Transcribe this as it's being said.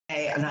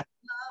and I love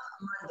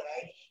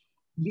Monday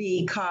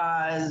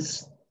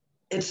because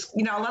it's,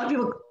 a lot of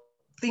people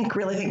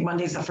really think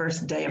Monday's the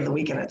first day of the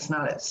week and it's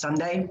not, it's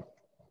Sunday.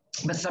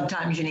 But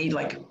sometimes you need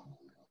like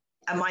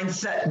a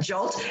mindset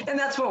jolt, and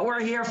that's what we're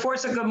here for.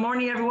 So good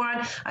morning,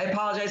 everyone. I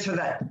apologize for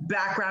that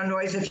background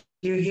noise if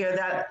you hear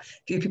that, a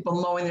few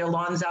people mowing their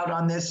lawns out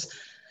on this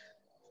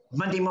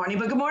Monday morning.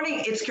 But good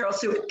morning, it's Carol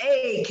Sue,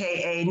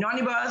 aka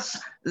Naughty Boss,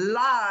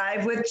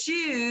 live with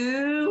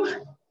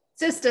you.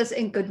 Sisters,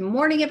 and good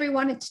morning,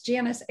 everyone. It's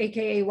Janice,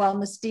 aka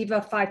Wellness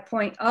Diva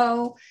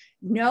 5.0.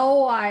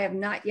 No, I have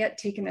not yet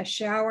taken a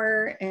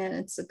shower, and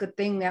it's a good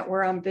thing that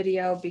we're on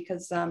video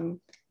because I'm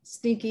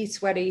stinky,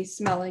 sweaty,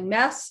 smelling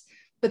mess.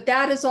 But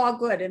that is all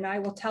good, and I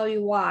will tell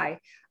you why.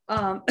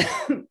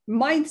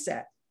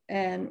 Mindset,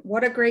 and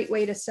what a great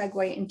way to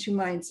segue into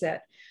mindset.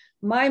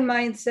 My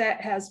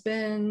mindset has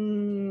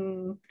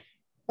been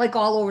like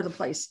all over the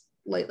place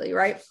lately,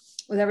 right?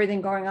 With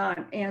everything going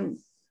on. And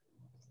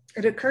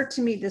it occurred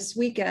to me this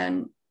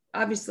weekend,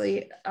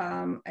 obviously,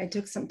 I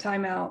took some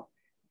time out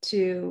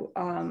to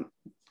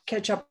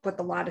catch up with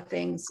a lot of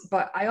things,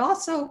 but I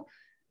also,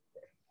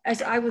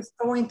 as I was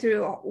going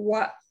through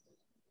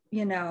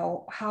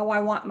how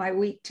I want my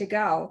week to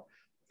go,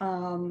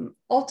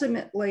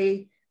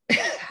 ultimately,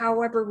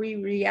 however we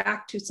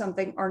react to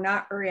something or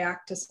not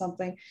react to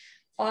something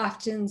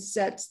often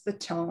sets the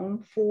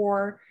tone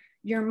for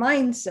your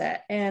mindset.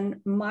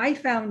 And my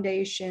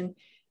foundation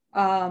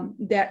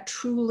that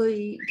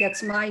truly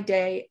gets my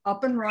day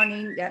up and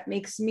running, that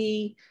makes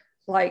me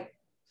like,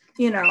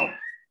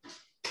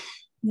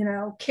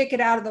 kick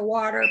it out of the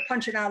water,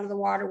 punch it out of the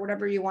water,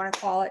 whatever you want to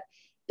call it,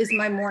 is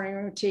my morning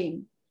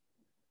routine.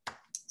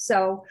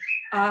 So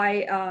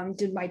I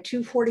did my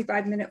 2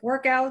 45-minute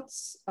worked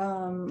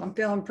I'm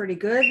feeling pretty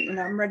good, and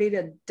I'm ready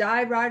to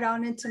dive right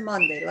on into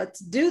Monday. Let's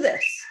do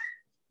this.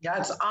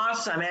 That's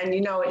awesome. And,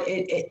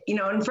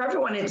 and for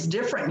everyone, it's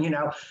different.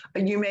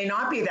 You may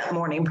not be that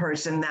morning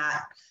person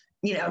that,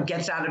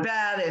 gets out of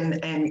bed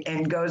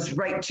and goes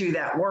right to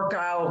that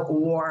workout,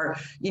 or,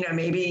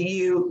 maybe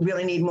you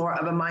really need more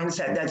of a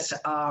mindset that's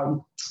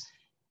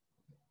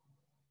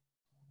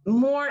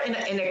more in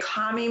a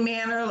calming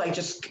manner, like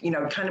just,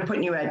 kind of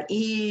putting you at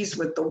ease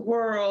with the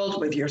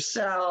world, with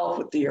yourself,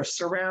 with your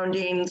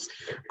surroundings.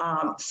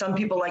 Some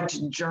people like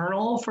to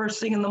journal first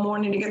thing in the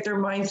morning to get their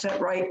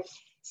mindset right.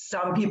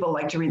 Some people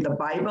like to read the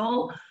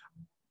Bible,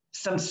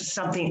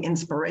 something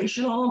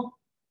inspirational.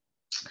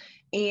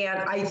 And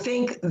I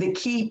think the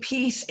key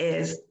piece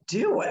is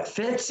do what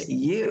fits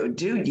you,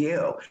 do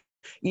you.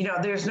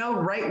 There's no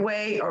right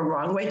way or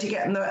wrong way to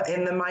get in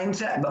the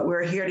mindset, but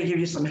we're here to give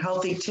you some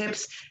healthy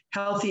tips,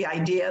 healthy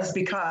ideas,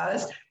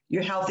 because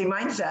your healthy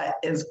mindset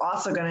is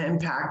also going to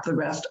impact the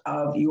rest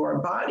of your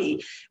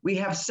body. We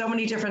have so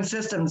many different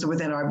systems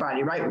within our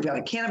body, right? We've got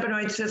a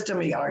cannabinoid system,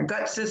 we've got our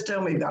gut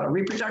system, we've got a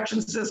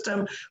reproduction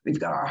system, we've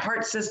got our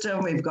heart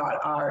system, we've got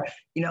our,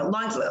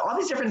 lungs, all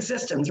these different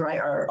systems, right?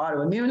 Our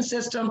autoimmune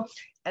system,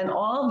 and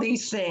all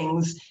these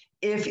things,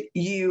 if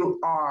you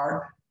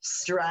are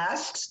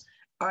stressed,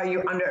 are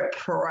you under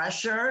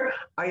pressure?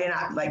 Are you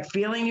not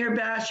feeling your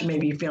best?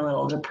 Maybe you're feeling a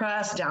little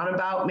depressed, down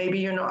about, maybe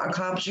you're not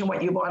accomplishing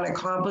what you want to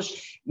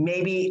accomplish.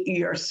 Maybe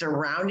your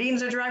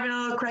surroundings are driving a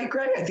little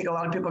cray-cray. I think a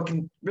lot of people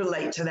can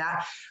relate to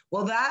that.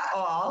 Well, that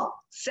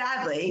all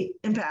sadly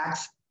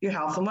impacts your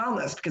health and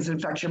wellness because it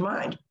affects your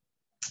mind.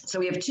 So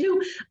we have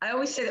I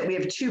always say that we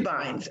have 2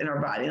 minds in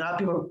our body. A lot of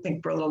people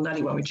think we're a little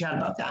nutty when we chat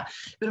about that.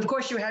 But of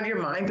course you have your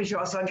mind, but you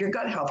also have your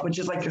gut health, which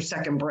is like your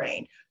second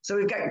brain. So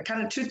we've got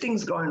kind of 2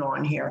 things going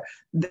on here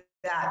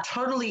that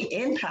totally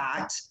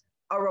impact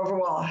our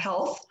overall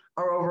health,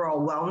 our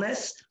overall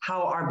wellness,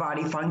 how our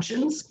body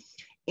functions.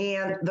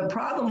 And the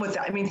problem with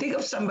that, think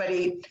of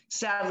somebody,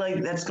 sadly,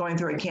 that's going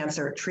through a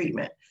cancer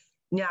treatment.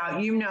 Now,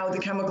 the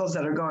chemicals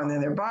that are going in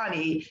their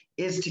body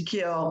is to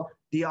kill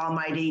the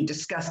almighty,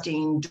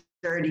 disgusting,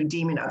 dirty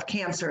demon of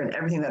cancer and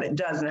everything that it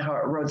does and how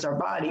it erodes our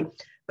body.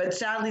 But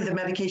sadly, the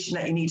medication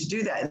that you need to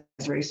do that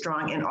is very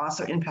strong and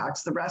also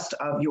impacts the rest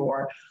of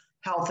your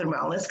health and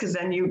wellness, because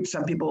then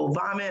some people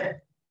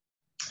vomit,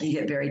 you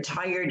get very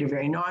tired, you're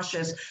very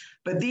nauseous.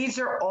 But these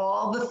are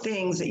all the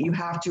things that you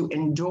have to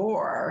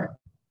endure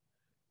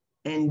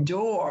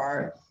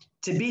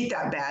to beat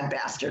that bad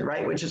bastard,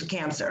 right? Which is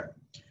cancer.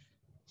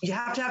 You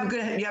have to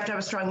have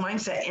a strong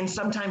mindset, and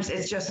sometimes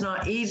it's just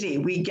not easy.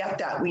 We get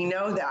that, we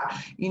know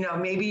that.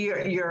 Maybe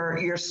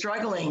you're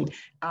struggling.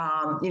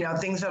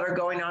 Things that are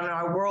going on in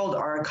our world,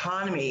 our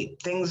economy,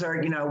 things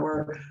are,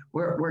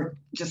 we're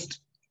just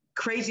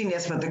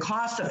craziness with the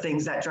cost of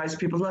things that drives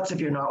people nuts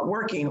if you're not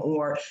working,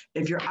 or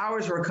if your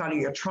hours were cut, or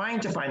you're trying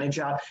to find a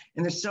job,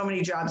 and there's so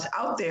many jobs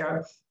out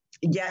there,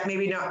 yet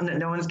maybe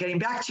no one's getting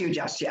back to you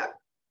just yet.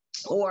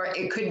 Or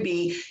it could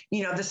be,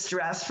 the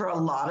stress for a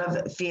lot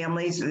of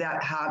families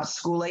that have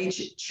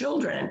school-age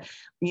children.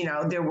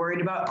 They're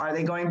worried about, are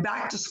they going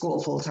back to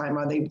school full-time?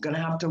 Are they going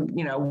to have to,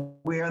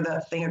 wear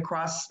the thing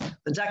across,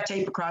 the duct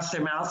tape across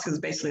their mouths? Because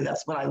basically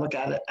that's what I look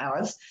at it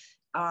as.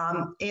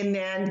 And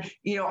then,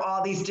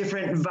 all these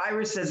different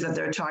viruses that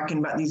they're talking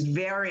about, these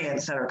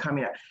variants that are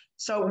coming up.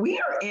 So we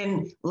are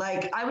in,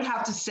 like, I would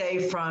have to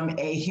say from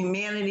a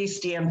humanity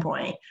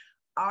standpoint,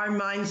 our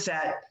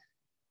mindset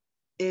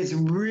is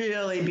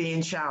really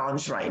being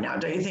challenged right now.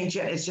 Don't you think,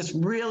 Jen? It's just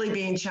really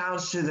being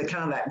challenged to the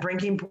kind of that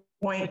breaking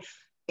point.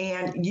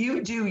 And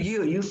you do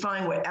you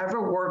find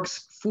whatever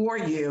works for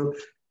you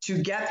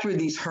to get through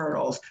these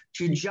hurdles,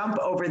 to jump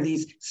over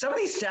some of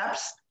these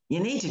steps you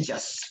need to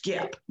just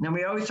skip. Now,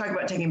 we always talk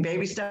about taking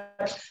baby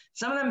steps.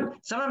 Some of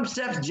them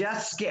steps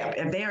just skip.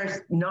 If they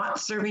are not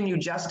serving you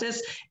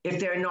justice, if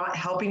they're not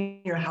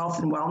helping your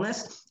health and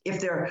wellness,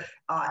 if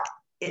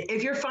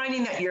you're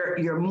finding that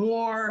you're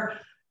more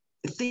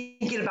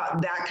thinking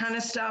about that kind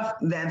of stuff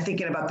than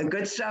thinking about the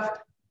good stuff,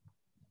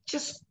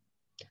 just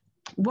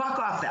walk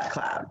off that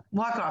cloud,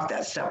 walk off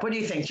that stuff. What do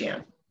you think,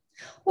 Jan?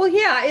 Well,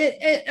 yeah,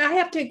 I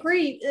have to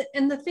agree.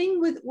 And the thing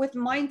with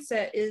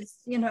mindset is,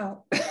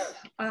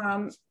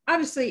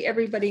 obviously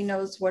everybody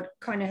knows what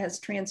kind of has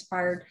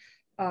transpired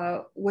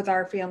with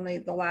our family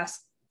the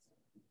last,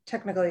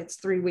 technically it's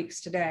 3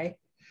 weeks today.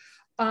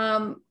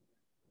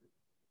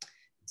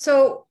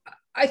 So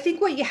I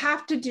think what you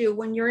have to do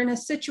when you're in a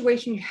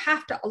situation, you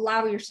have to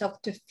allow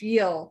yourself to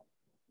feel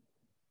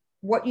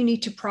what you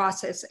need to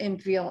process and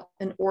feel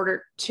in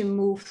order to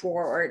move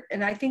forward.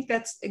 And I think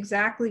that's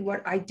exactly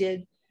what I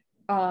did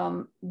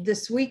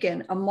this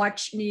weekend, a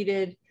much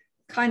needed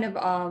kind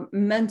of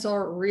mental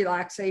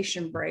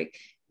relaxation break,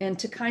 and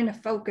to kind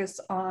of focus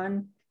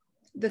on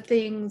the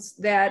things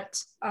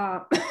that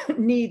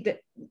need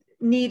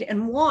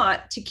and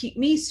want to keep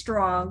me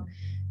strong,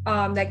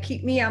 that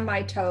keep me on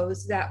my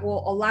toes, that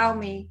will allow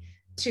me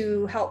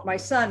to help my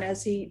son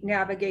as he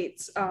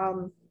navigates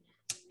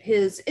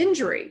his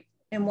injury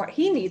and what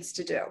he needs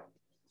to do.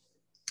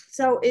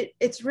 So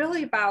it's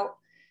really about,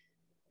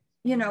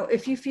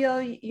 if you feel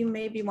you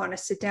maybe want to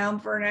sit down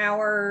for an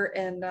hour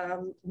and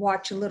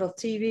watch a little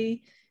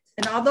TV.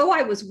 And although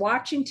I was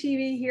watching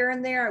TV here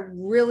and there, I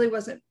really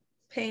wasn't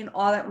paying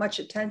all that much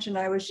attention.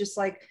 I was just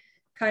like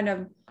kind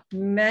of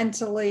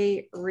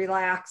mentally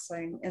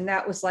relaxing. And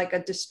that was like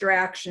a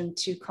distraction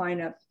to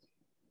kind of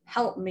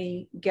help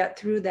me get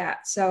through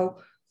that. So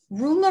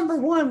rule number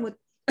one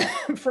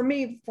for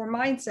me, for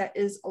mindset,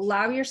 is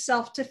allow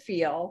yourself to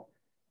feel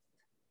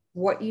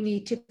what you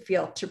need to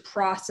feel to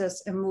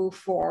process and move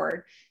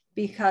forward,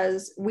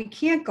 because we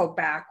can't go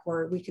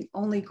backward. We can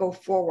only go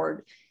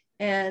forward.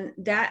 And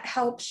that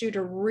helps you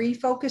to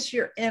refocus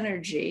your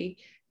energy.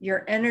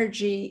 Your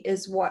energy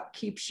is what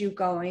keeps you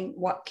going,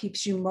 what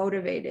keeps you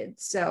motivated.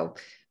 So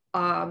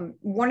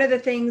one of the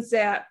things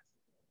that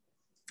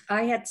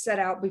I had set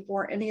out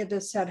before any of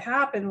this had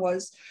happened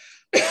was,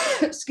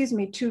 excuse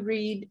me, to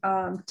read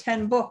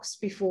 10 books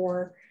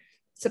before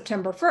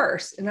September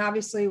 1st. And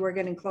obviously we're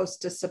getting close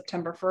to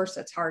September 1st.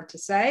 It's hard to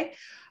say.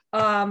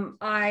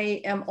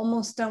 I am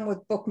almost done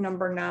with book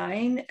number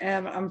 9,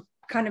 and I'm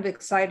kind of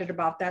excited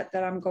about that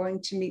I'm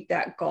going to meet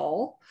that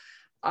goal.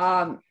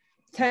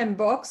 10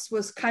 books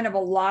was kind of a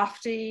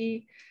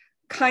lofty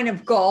kind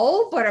of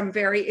goal, but I'm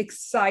very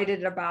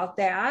excited about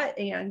that,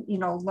 and,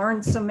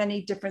 learn so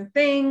many different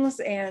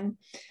things, and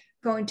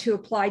going to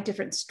apply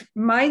different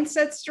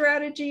mindset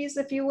strategies,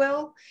 if you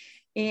will.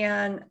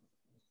 And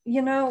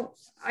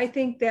I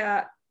think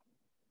that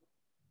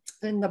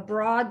in the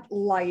broad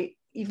light,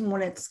 even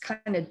when it's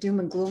kind of doom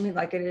and gloomy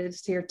like it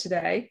is here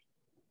today,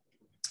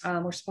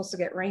 we're supposed to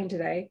get rain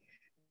today,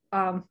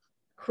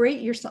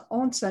 create your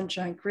own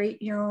sunshine,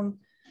 create your own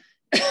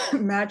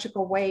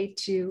magical way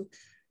to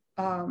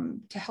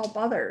help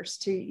others,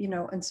 to,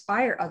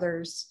 inspire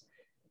others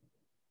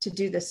to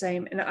do the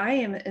same. And I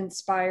am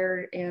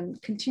inspired and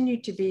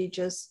continue to be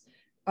just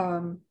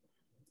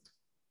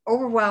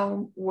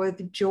overwhelmed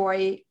with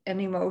joy and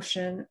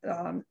emotion.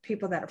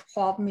 People that have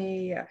called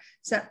me,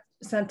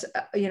 sent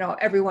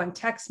everyone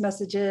text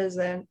messages,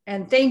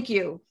 and thank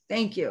you.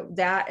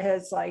 That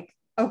has like,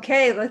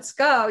 okay, let's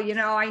go.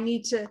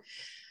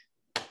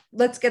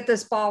 Let's get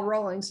this ball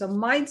rolling. So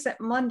Mindset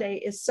Monday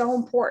is so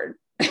important,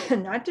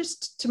 not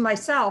just to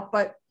myself,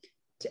 but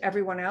to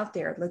everyone out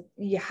there.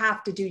 You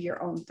have to do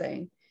your own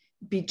thing.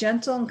 Be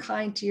gentle and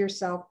kind to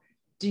yourself.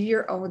 Do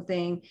your own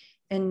thing,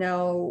 and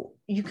know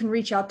you can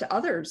reach out to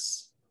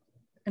others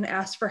and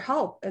ask for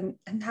help, and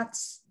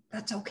that's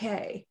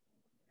okay.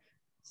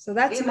 So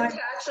that's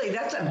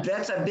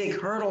that's a big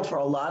hurdle for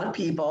a lot of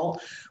people,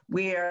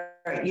 where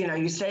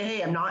you say,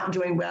 hey, I'm not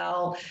doing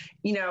well,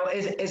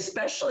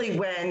 especially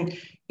when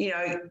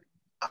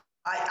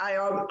I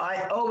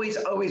always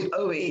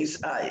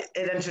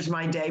it enters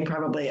my day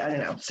probably, I don't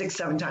know,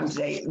 6-7 times a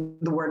day,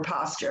 the word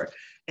posture.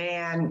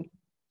 And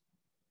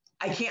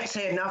I can't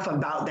say enough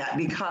about that,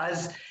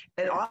 because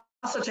it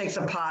also takes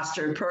a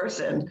postured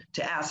person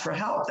to ask for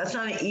help. That's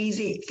not an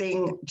easy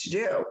thing to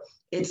do.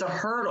 It's a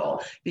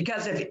hurdle,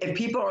 because if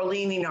people are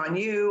leaning on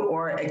you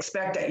or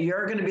expect that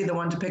you're going to be the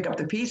one to pick up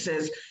the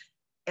pieces,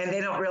 and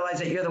they don't realize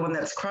that you're the one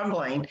that's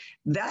crumbling,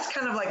 that's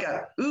kind of like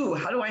ooh,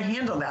 how do I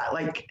handle that?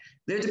 Like,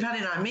 they're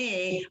depending on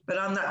me, but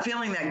I'm not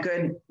feeling that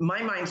good.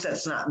 My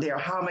mindset's not there.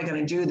 How am I going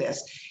to do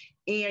this?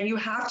 And you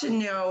have to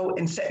know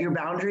and set your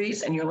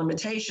boundaries and your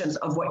limitations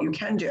of what you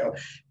can do.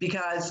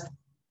 Because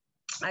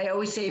I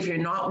always say, if you're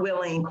not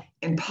willing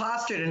and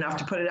postured enough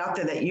to put it out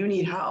there that you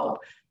need help,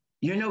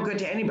 you're no good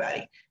to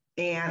anybody.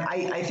 And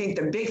I think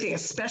the big thing,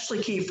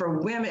 especially key for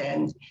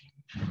women,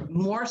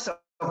 more so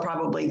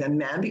probably than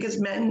men, because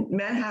men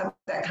have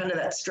that kind of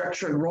that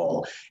structured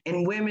role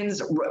in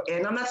women's,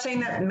 and I'm not saying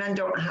that men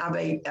don't have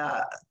a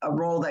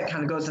role that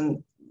kind of goes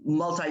in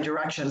multi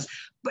directions,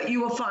 but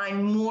you will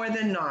find more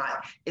than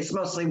not, it's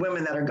mostly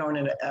women that are going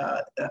in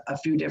a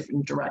few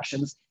different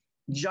directions,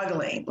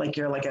 juggling, like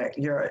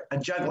you're a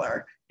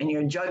juggler, and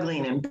you're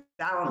juggling and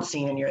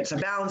balancing, and it's a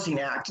balancing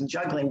act and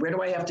juggling. Where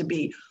do I have to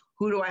be?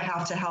 Who do I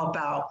have to help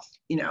out?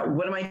 You know,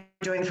 what am I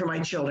doing for my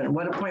children?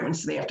 What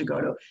appointments do they have to go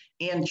to?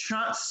 And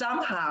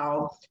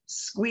somehow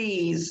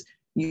squeeze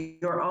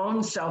your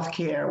own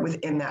self-care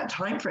within that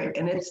time frame.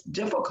 And it's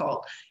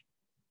difficult.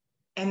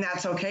 And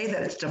that's okay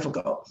that it's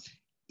difficult.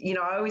 You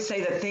know, I always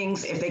say that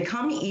things, if they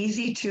come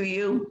easy to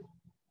you,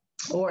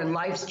 or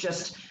life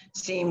just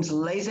seems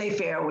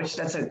laissez-faire, which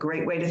that's a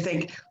great way to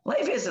think.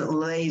 Life isn't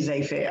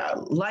laissez-faire.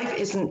 Life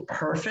isn't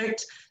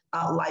perfect.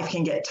 Life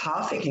can get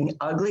tough, it can get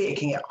ugly, it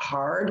can get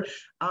hard,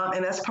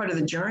 and that's part of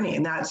the journey.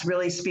 And that's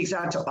really speaks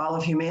out to all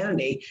of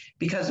humanity,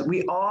 because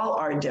we all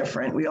are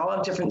different. We all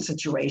have different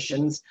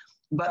situations,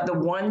 but the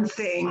one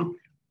thing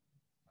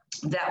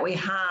that we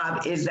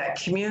have is that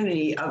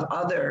community of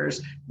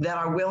others that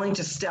are willing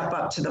to step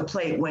up to the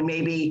plate when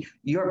maybe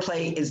your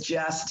plate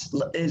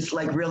is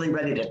like really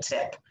ready to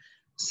tip.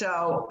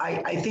 So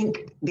I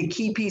think the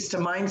key piece to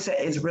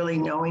mindset is really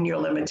knowing your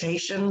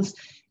limitations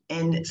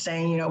and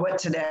saying, you know what,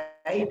 today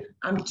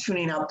I'm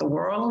tuning out the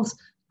world.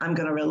 I'm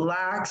going to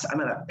relax. I'm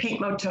going to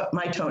paint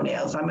my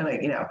toenails. I'm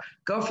going to,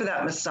 go for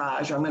that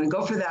massage. I'm going to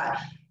go for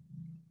that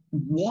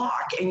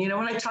walk. And,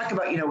 when I talk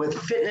about, with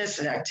fitness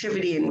and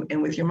activity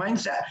and with your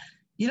mindset,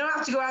 you don't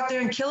have to go out there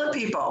and kill at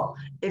people.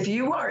 If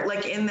you are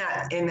like in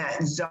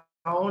that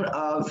zone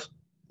of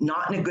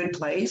not in a good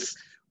place,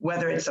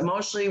 whether it's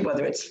emotionally,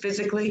 whether it's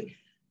physically,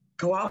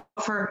 go out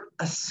for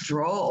a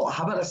stroll.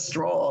 How about a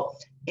stroll?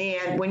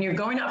 And when you're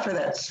going out for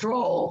that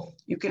stroll,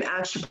 you can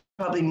actually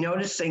probably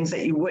notice things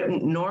that you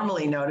wouldn't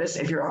normally notice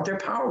if you're out there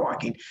power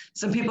walking.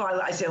 Some people,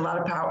 I see a lot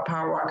of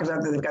power walkers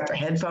out there, they've got their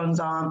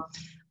headphones on.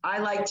 I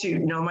like to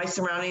know my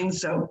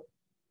surroundings, so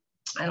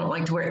I don't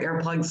like to wear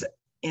earplugs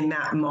in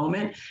that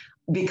moment,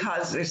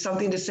 because there's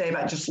something to say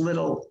about just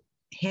little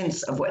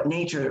hints of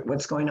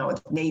what's going on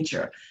with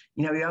nature.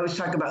 We always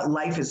talk about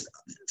life as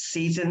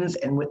seasons,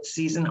 and what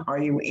season are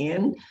you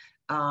in?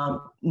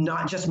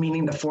 Not just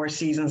meaning the 4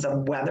 seasons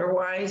of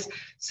weather-wise.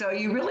 So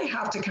you really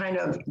have to kind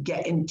of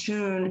get in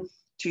tune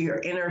to your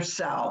inner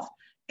self.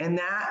 And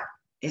that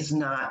is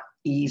not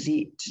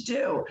easy to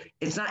do.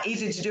 It's not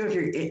easy to do if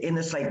you're in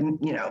this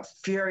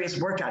furious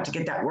workout to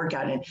get that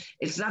workout in.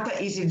 It's not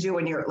that easy to do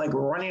when you're like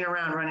running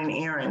around,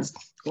 running errands,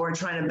 or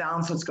trying to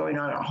balance what's going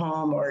on at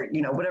home, or,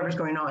 whatever's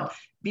going on.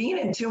 Being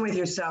in tune with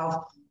yourself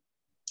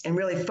and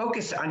really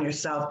focus on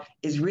yourself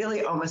is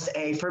really almost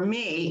for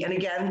me, and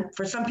again,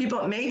 for some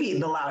people, it may be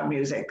the loud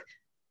music,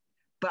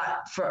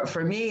 but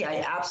for me,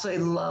 I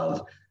absolutely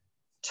love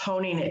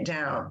toning it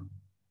down,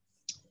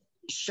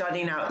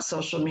 shutting out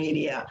social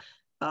media,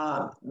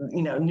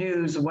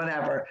 news,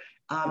 whatever,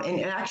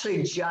 and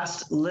actually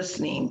just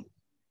listening,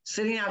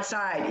 sitting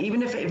outside,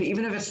 even if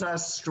it's not a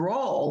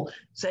stroll.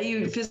 Say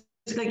you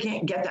physically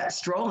can't get that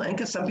stroll in,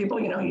 because some people,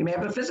 you may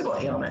have a physical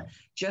ailment.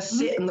 Just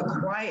sit in the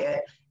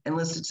quiet and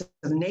listen to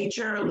the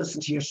nature, listen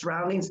to your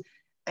surroundings.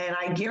 And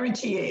I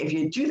guarantee you, if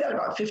you do that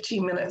about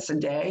 15 minutes a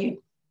day,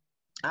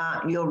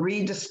 you'll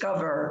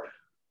rediscover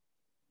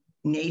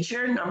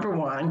nature, number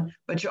one,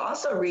 but you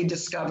also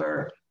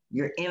rediscover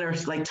your inner,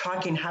 like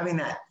having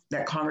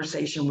that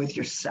conversation with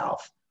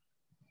yourself.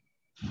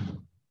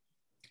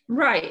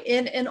 Right.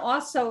 And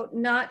also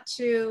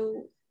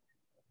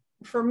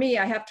for me,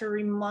 I have to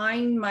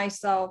remind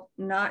myself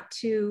not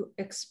to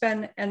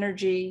expend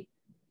energy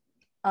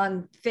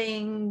on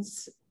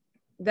things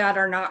that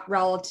are not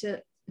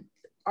relative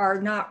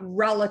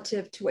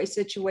to a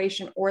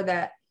situation, or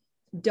that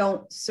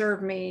don't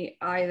serve me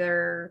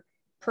either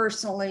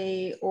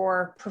personally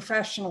or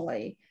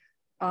professionally.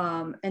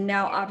 And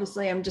now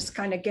obviously I'm just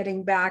kind of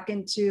getting back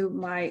into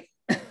my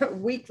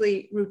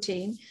weekly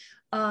routine.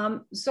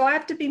 So I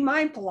have to be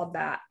mindful of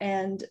that.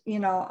 And,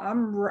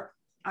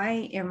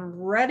 I am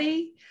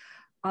ready.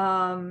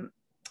 And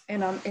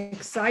I'm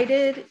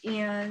excited.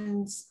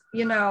 And,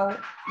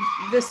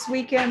 this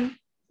weekend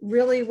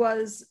really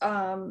was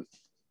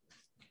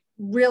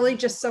really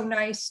just so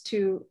nice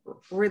to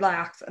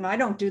relax. And I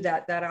don't do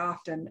that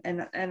often.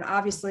 And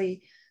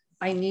obviously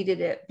I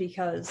needed it,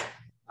 because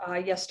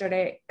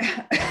yesterday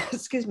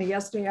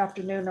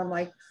afternoon, I'm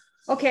like,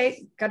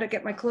 okay, got to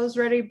get my clothes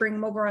ready, bring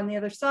them over on the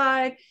other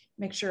side,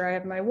 make sure I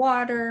have my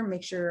water,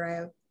 make sure I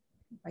have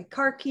my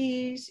car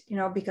keys,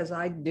 because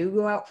I do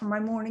go out for my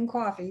morning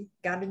coffee.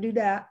 Got to do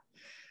that.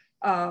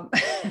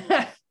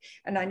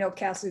 And I know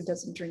Cassie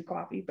doesn't drink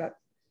coffee, but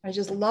I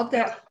just love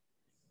that.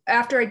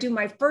 After I do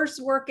my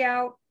first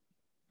workout,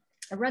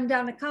 I run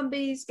down to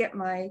Cumbies, get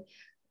my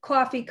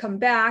coffee, come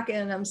back,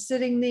 and I'm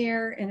sitting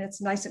there and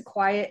it's nice and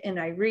quiet, and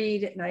I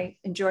read and I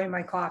enjoy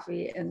my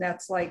coffee, and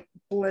that's like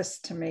bliss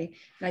to me.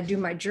 And I do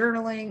my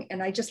journaling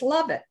and I just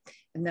love it.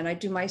 And then I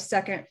do my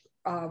second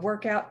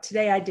workout.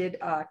 Today I did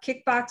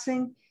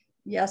kickboxing.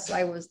 Yes,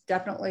 I was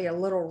definitely a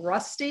little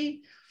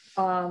rusty.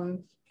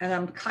 And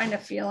I'm kind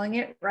of feeling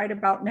it right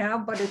about now,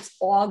 but it's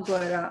all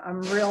good.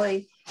 I'm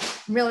really,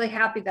 really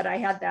happy that I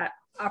had that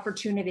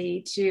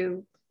opportunity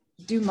to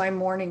do my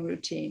morning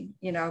routine,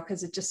 you know,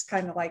 because it just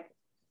kind of like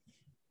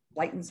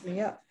lightens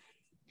me up.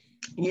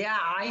 Yeah,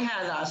 I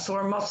had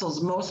sore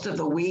muscles most of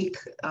the week,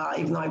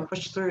 even though I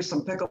pushed through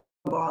some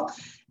pickleball.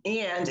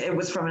 And it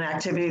was from an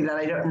activity that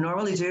I don't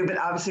normally do, but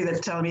obviously that's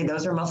telling me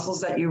those are muscles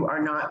that you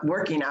are not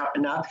working out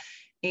enough.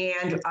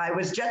 And I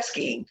was jet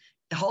skiing,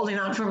 holding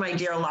on for my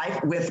dear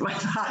life with my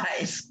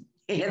thighs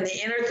and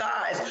the inner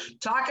thighs,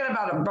 talking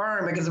about a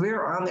burn because we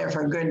were on there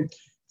for a good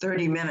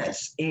 30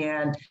 minutes.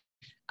 And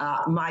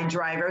my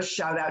driver,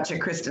 shout out to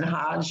Kristen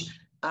Hodge,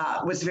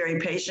 was very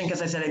patient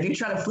because I said, if you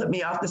try to flip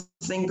me off this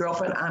thing,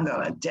 girlfriend, I'm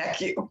going to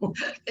deck you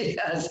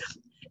because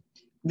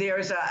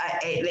there's an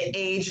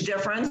age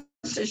difference.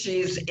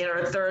 She's in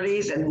her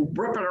 30s and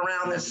ripping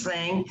around this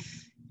thing.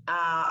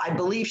 I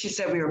believe she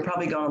said we were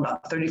probably going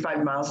about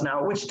 35 miles an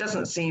hour, which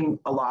doesn't seem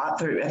a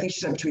lot. I think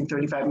she said between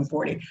 35 and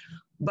 40.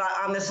 But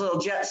on this little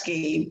jet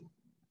ski,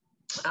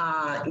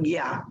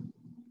 yeah,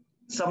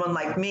 someone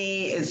like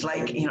me is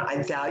like, you know,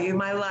 I value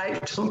my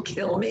life. Don't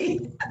kill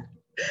me.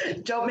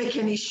 Don't make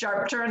any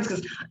sharp turns,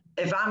 because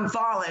if I'm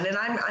falling, and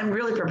I'm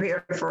really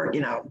prepared for,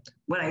 you know,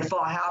 when I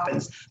fall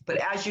happens. But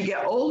as you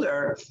get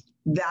older,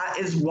 that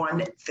is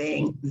one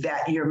thing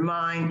that your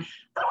mind,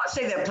 I don't want to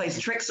say that plays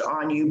tricks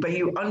on you, but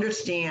you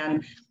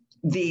understand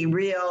the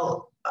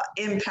real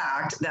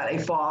impact that a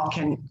fall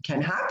can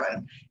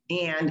happen.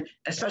 And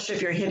especially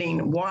if you're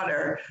hitting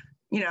water,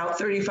 you know,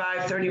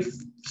 35,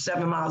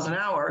 37 miles an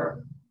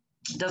hour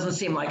doesn't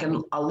seem like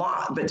a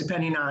lot, but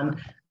depending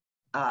on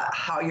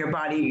how your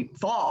body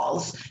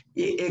falls,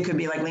 it could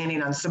be like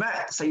landing on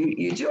cement. So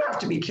you do have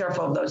to be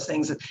careful of those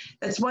things.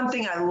 That's one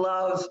thing I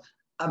love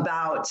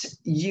about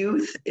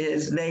youth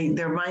is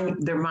their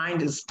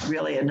mind is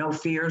really a no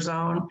fear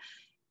zone.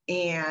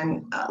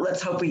 And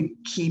let's hope we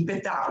keep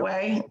it that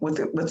way with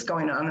what's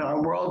going on in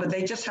our world. But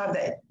they just have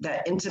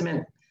that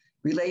intimate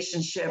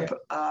relationship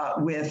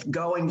with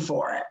going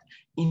for it.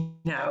 You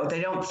know,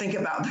 they don't think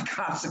about the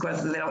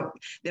consequences.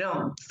 They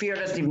don't, fear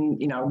doesn't even,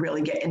 you know,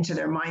 really get into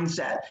their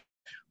mindset.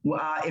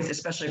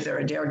 Especially if they're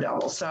a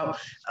daredevil. So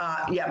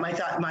yeah, my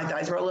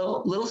thighs were a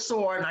little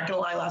sore, not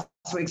gonna lie, last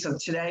week. So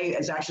today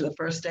is actually the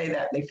first day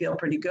that they feel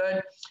pretty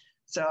good.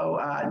 So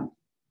I'm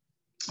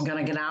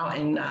gonna get out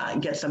and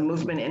get some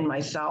movement in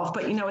myself.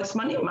 But you know, it's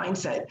money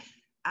mindset.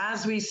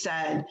 As we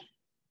said,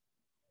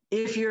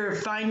 if you're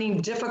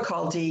finding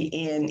difficulty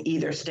in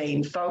either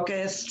staying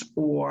focused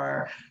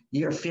or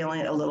you're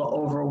feeling a little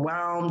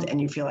overwhelmed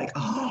and you feel like,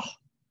 oh,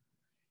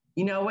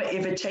 you know what,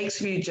 if it takes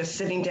for you just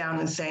sitting down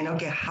and saying,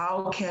 okay,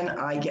 how can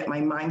I get my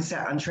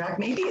mindset on track?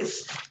 Maybe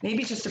it's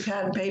just a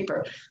pad and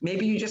paper.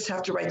 Maybe you just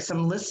have to write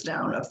some lists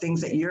down of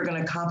things that you're going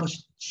to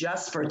accomplish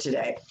just for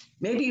today.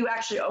 Maybe you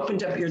actually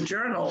opened up your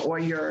journal or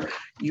your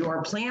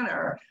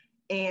planner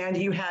and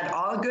you had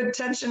all good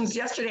intentions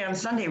yesterday on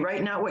Sunday,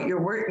 writing out what your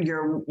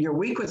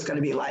week was going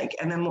to be like.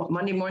 And then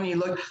Monday morning you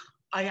look,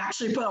 I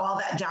actually put all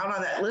that down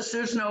on that list.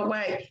 There's no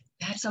way.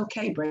 That's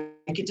okay. Break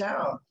it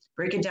down.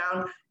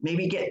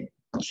 Maybe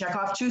check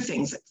off 2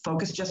 things,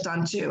 focus just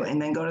on 2,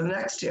 and then go to the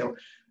next 2.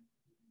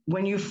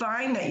 When you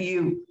find that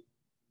you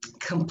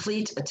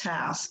complete a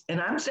task,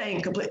 and I'm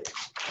saying complete,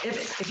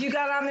 if you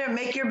got on there,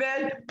 make your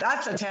bed,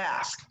 that's a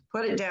task,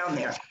 put it down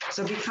there.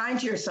 So be kind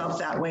to yourself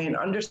that way and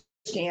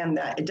understand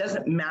that it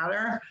doesn't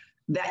matter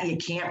that you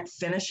can't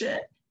finish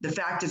it. The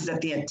fact is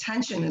that the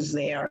intention is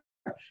there,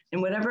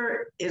 and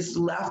whatever is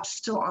left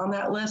still on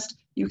that list,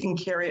 you can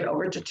carry it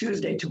over to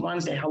Tuesday, to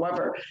Wednesday,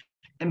 however.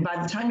 And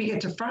by the time you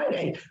get to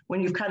Friday, when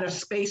you've kind of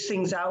spaced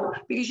things out,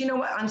 because you know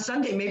what, on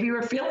Sunday, maybe you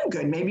were feeling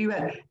good. Maybe you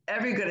had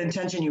every good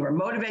intention. You were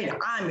motivated.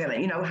 I'm going to,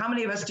 you know, how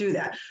many of us do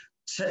that?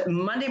 So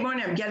Monday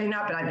morning, I'm getting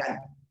up and I've got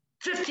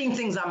 15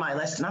 things on my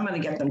list and I'm going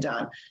to get them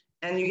done.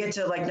 And you get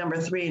to like number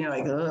 3 and you're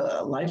like,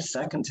 ugh, life's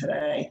second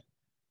today.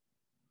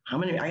 How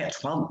many? I got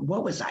 12.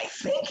 What was I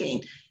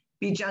thinking?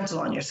 Be gentle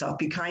on yourself.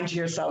 Be kind to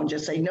yourself and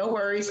just say, no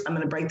worries. I'm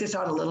going to break this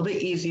out a little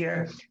bit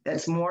easier.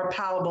 That's more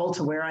palatable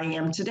to where I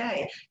am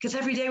today. Because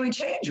every day we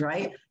change,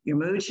 right? Your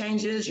mood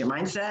changes, your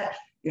mindset,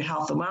 your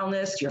health and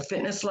wellness, your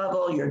fitness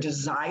level, your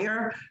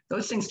desire.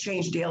 Those things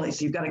change daily.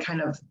 So you've got to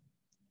kind of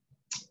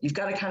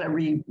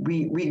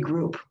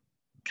regroup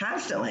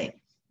constantly.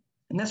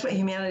 And that's what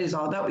humanity is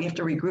all about. We have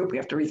to regroup. We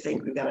have to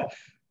rethink. We've got to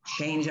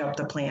change up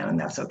the plan, and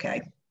that's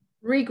okay.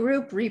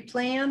 Regroup,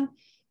 replan.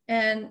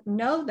 And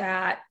know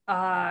that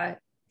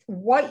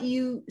what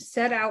you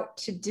set out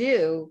to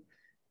do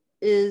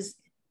is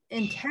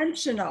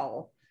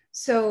intentional.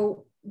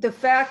 So the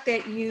fact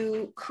that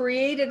you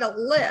created a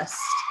list,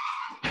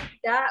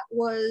 that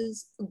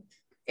was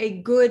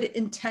a good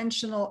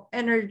intentional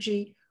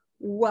energy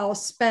well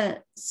spent.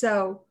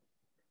 So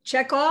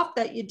check off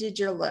that you did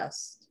your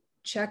list.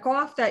 Check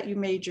off that you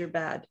made your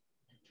bed.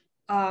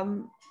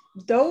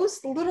 Those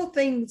little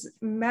things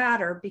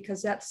matter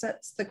because that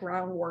sets the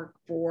groundwork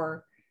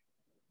for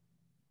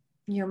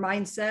your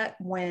mindset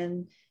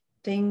when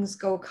things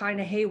go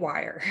kind of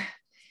haywire,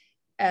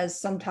 as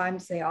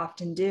sometimes they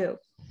often do.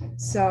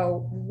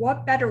 So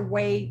what better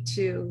way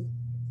to,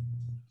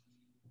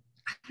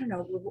 I don't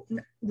know,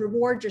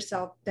 reward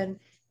yourself than,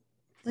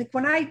 like,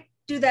 when I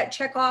do that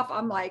check off,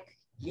 I'm like,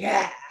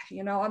 yeah,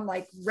 you know, I'm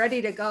like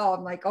ready to go.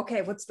 I'm like,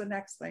 okay, what's the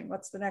next thing?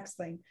 What's the next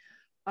thing?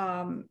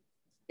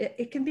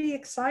 It can be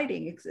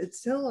exciting, it's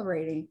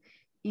exhilarating,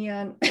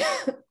 and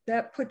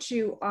that puts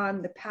you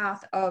on the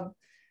path of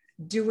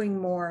doing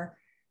more,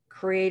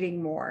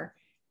 creating more.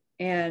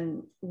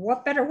 And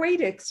what better way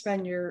to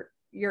expend your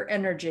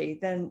energy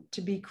than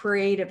to be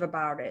creative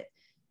about it?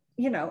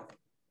 You know,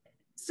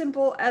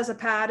 simple as a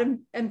pad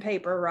and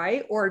paper,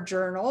 right? Or a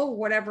journal,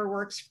 whatever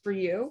works for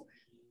you.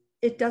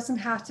 It doesn't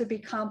have to be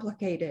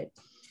complicated.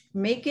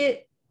 Make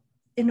it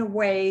in a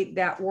way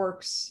that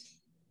works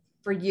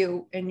for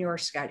you and your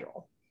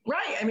schedule.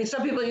 Right. I mean,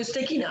 some people use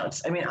sticky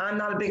notes. I mean, I'm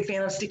not a big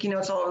fan of sticky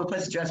notes all over the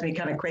place. It drives me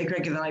kind of cray,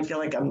 and then I feel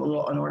like I'm a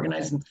little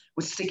unorganized. And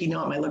which sticky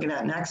note am I looking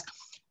at next?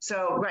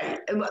 So, right.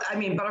 I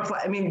mean,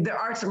 butterfly. I mean, there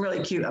are some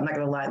really cute. I'm not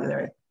going to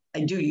lie.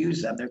 I do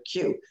use them. They're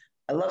cute.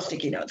 I love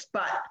sticky notes,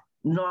 but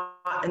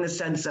not in the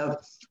sense of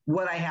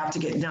what I have to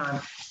get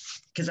done.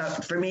 Because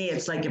for me,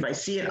 it's like if I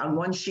see it on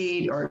one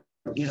sheet or,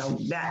 you know,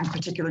 that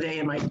particular day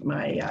in my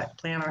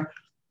planner,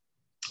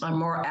 I'm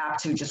more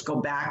apt to just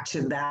go back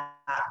to that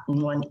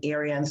one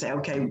area and say,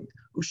 okay,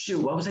 oh, shoot,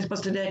 what was I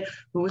supposed to do?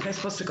 Who was I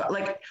supposed to call?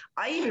 Like,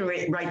 I even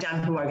write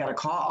down who I got to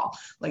call.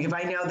 Like, if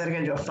I know that I'm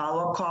going to do a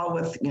follow-up call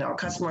with, you know, a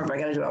customer, if I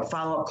got to do a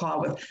follow-up call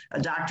with a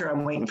doctor,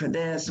 I'm waiting for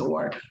this,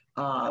 or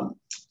I'm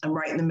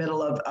right in the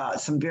middle of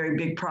some very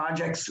big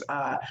projects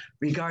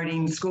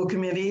regarding school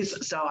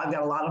committees. So I've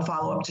got a lot of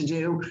follow-up to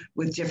do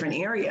with different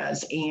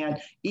areas.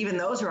 And even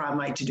those are on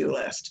my to-do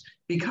list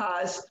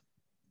because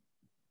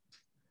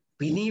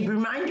we need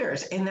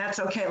reminders, and that's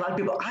okay. A lot of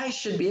people, I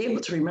should be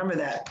able to remember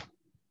that.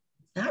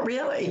 Not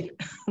really,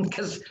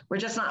 because we're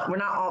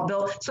not all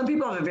built. Some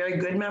people have a very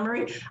good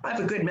memory. I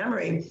have a good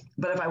memory,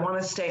 but if I want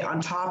to stay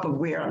on top of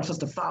where I'm supposed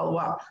to follow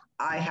up,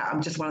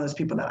 I'm just one of those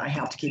people that I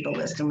have to keep a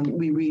list. And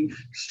we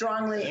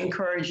strongly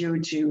encourage you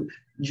to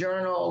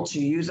journal,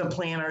 to use a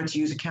planner, to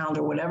use a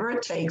calendar, whatever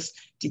it takes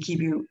to keep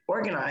you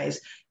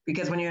organized.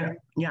 Because when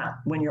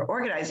you're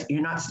organized,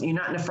 you're not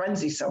in a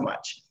frenzy so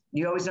much.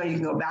 You always know you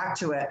can go back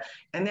to it.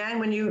 And then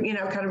when you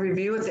kind of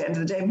review at the end of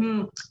the day,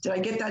 did I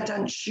get that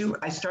done? Shoot,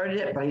 I started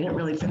it, but I didn't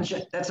really finish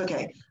it. That's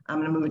okay. I'm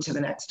going to move it to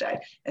the next day.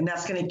 And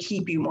that's going to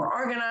keep you more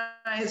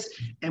organized.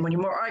 And when you're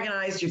more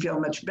organized, you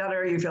feel much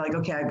better. You feel like,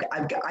 okay,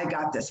 I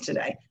got this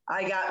today.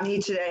 I got me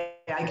today.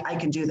 I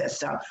can do this.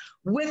 So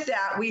with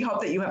that, we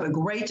hope that you have a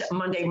great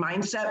Monday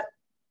mindset.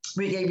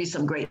 We gave you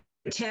some great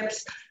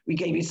tips. We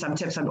gave you some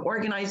tips on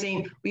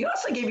organizing. We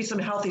also gave you some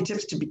healthy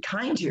tips to be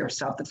kind to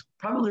yourself. That's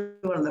probably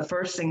one of the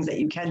first things that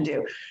you can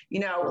do. You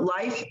know,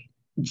 life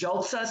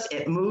jolts us,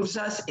 it moves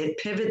us, it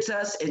pivots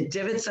us, it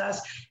divots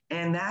us,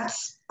 and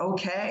that's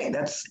okay.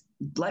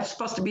 Life's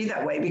supposed to be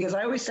that way, because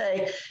I always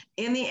say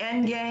in the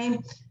end game,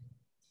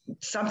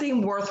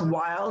 something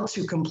worthwhile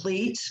to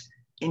complete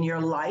in your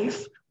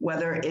life,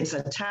 whether it's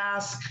a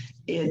task,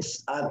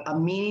 it's a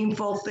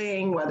meaningful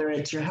thing, whether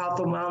it's your health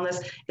and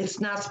wellness, it's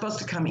not supposed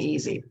to come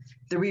easy.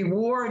 The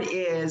reward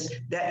is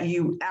that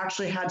you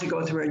actually had to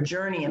go through a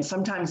journey, and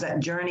sometimes that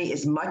journey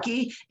is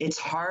mucky, it's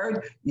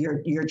hard,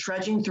 you're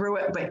trudging through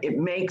it, but it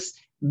makes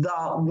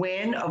the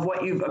win of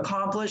what you've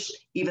accomplished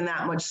even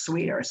that much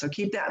sweeter. So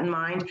keep that in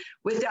mind.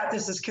 With that,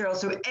 this is Carol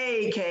Sue,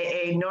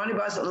 aka Naughty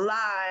Boss,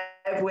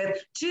 live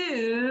with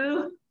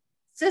two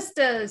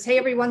sisters. Hey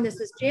everyone, this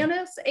is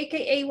Janice,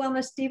 aka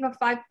Wellness Diva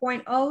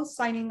 5.0,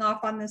 signing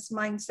off on this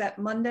Mindset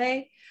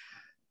Monday.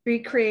 Be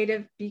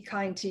creative, be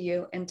kind to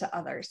you and to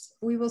others.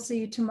 We will see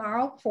you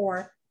tomorrow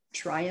for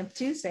Triumph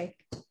Tuesday.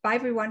 Bye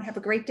everyone, have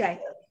a great day.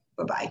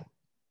 Bye-bye.